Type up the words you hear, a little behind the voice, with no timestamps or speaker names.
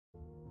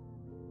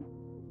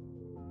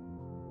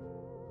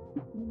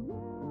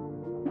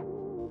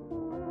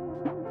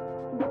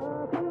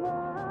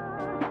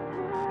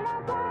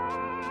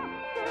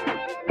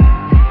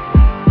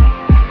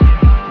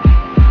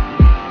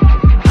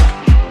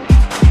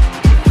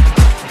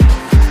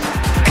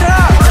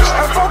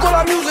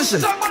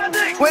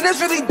When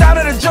it's really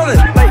down to the drilling,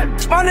 like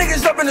my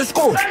niggas up in the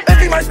school,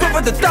 every might spit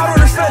with the thought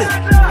on the fitted.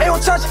 Ain't no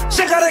touch,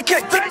 shit got a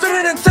kick, flip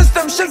it in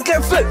system, shit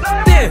get flipped.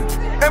 Damn,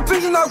 and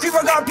prison now creep,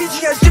 I got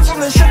PTSD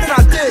from the shit that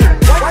I did.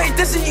 Why you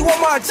dissing, you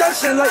want my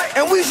attention, like,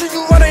 and we should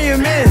you running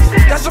your man.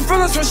 Got some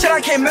feelings from shit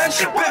I can't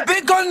mention.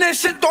 Big gun and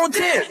shit don't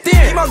tear.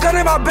 Damn, keep my gun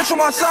and my bitch on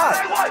my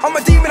side. I'm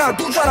a demon, I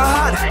do try to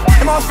hide it.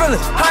 And my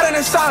feelings, hiding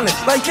in silence,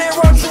 like can't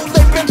run through,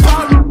 they been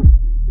popping.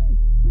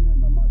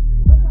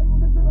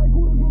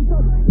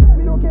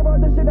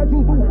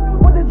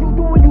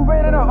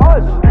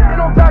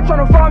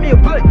 Tryna find me a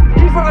blick.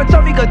 He from the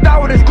top, he could die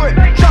with his grip.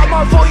 Shot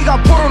my phone, he got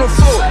put on the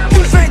floor.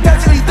 He straight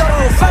that till he dead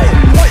on the floor.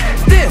 Wait,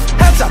 damn,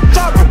 headshot,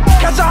 drop him.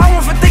 Catch a high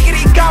one for thinking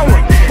he got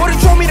one. But he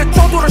told me to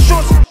toe through the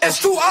shorts. It's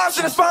 2 hours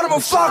in the spot,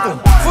 I'ma fuck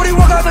him.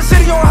 41 got the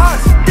city on hot.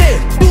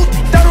 Damn, dude,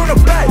 down on the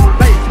back.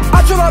 Like,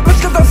 I told that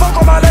bitch, get the fuck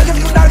on my leg. If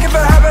you not give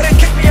a habit, then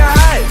kick me a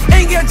high.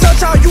 Ain't get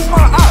touch how you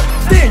my op.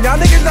 Damn, y'all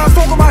niggas not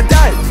talking my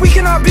dad. We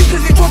cannot beat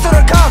cause he talk to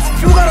the cops.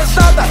 You gotta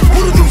stop